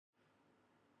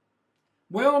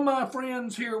Well, my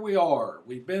friends, here we are.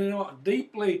 We've been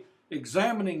deeply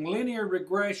examining linear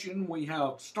regression. We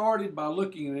have started by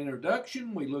looking at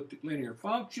introduction. We looked at linear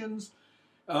functions.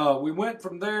 We went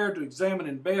from there to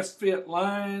examining best fit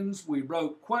lines. We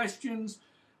wrote questions.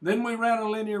 Then we ran a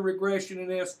linear regression in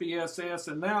SPSS,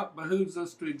 and now it behooves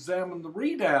us to examine the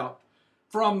readout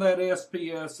from that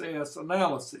SPSS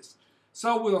analysis.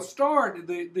 So we'll start.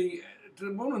 I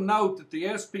want to note that the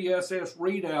SPSS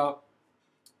readout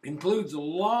includes a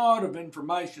lot of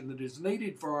information that is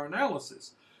needed for our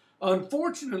analysis.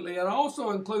 Unfortunately, it also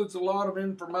includes a lot of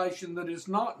information that is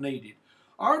not needed.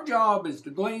 Our job is to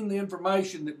glean the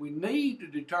information that we need to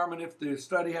determine if the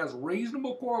study has a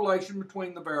reasonable correlation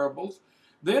between the variables.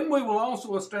 Then we will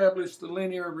also establish the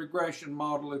linear regression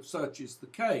model if such is the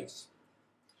case.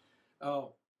 Our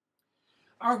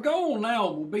goal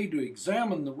now will be to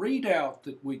examine the readout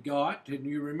that we got. And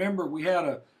you remember we had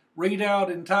a readout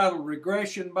entitled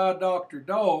Regression by Dr.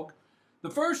 Dog. The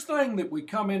first thing that we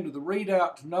come into the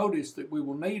readout to notice that we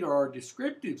will need are our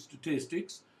descriptive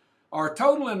statistics. Our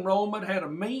total enrollment had a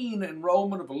mean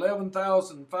enrollment of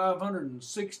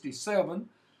 11,567,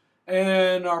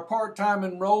 and our part-time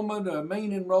enrollment, a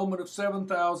mean enrollment of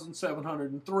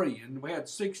 7,703, and we had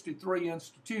 63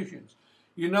 institutions.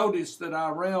 You notice that I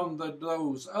rounded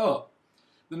those up.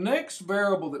 The next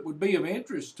variable that would be of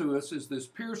interest to us is this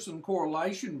Pearson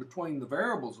correlation between the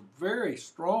variables, a very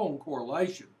strong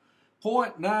correlation,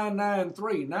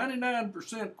 0.993,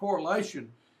 99%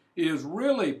 correlation is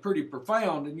really pretty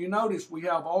profound. And you notice we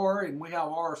have R and we have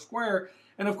R squared.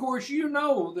 And of course, you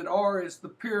know that R is the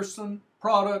Pearson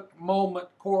product moment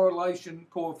correlation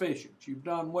coefficient. You've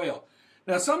done well.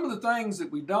 Now, some of the things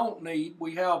that we don't need,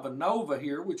 we have ANOVA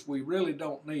here, which we really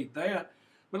don't need that.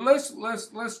 But let's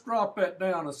drop that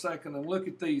down a second and look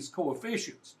at these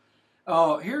coefficients.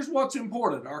 Here's what's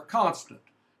important, our constant,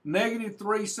 negative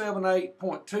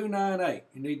 378.298.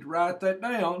 You need to write that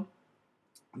down.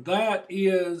 That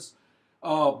is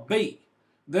B.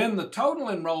 Then the total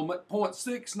enrollment,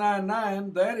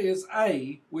 0.699, that is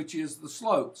A, which is the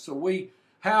slope. So we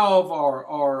have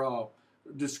our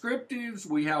descriptives,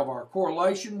 we have our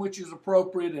correlation, which is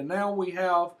appropriate, and now we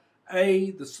have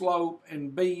A, the slope,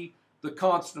 and B, the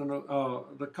constant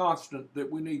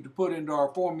that we need to put into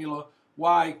our formula,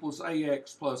 y equals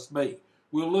ax plus b.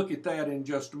 We'll look at that in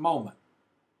just a moment.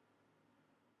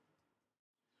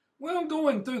 Well,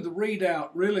 going through the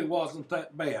readout really wasn't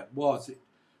that bad, was it?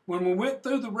 When we went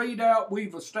through the readout,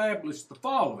 we've established the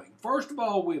following. First of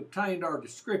all, we obtained our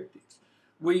descriptives.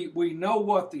 We know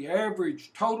what the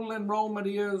average total enrollment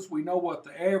is. We know what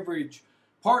the average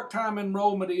part-time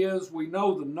enrollment is. We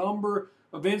know the number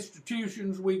of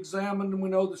institutions we examined, and we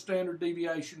know the standard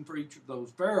deviation for each of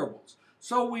those variables.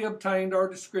 So we obtained our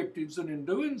descriptives, and in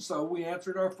doing so, we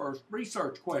answered our first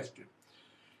research question.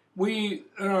 In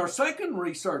our second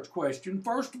research question,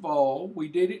 first of all, we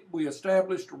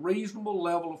established a reasonable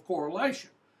level of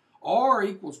correlation. R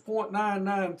equals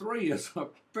 0.993 is a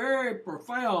very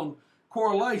profound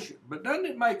correlation, but doesn't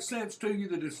it make sense to you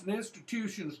that as an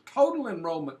institution's total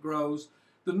enrollment grows,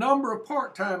 the number of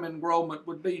part-time enrollment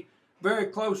would be very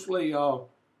closely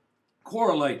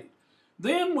correlated?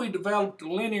 Then we developed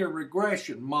a linear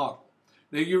regression model.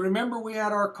 Now you remember we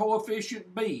had our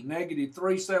coefficient B, negative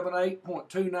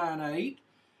 378.298,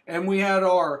 and we had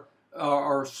our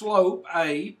slope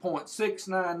A,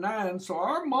 0.699. So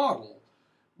our model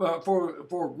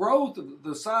for growth of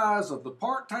the size of the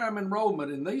part-time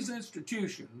enrollment in these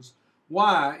institutions,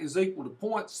 Y is equal to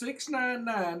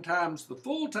 0.699 times the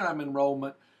full-time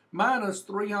enrollment minus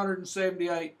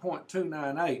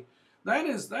 378.298. That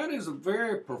is a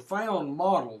very profound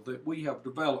model that we have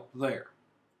developed there.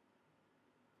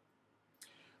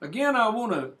 Again, I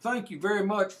want to thank you very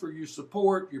much for your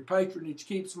support. Your patronage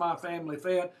keeps my family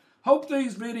fed. Hope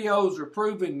these videos are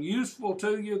proving useful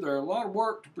to you. They're a lot of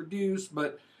work to produce,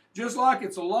 but just like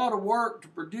it's a lot of work to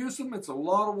produce them, it's a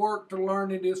lot of work to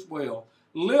learn it as well.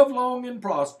 Live long and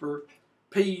prosper,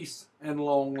 peace and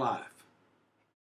long life.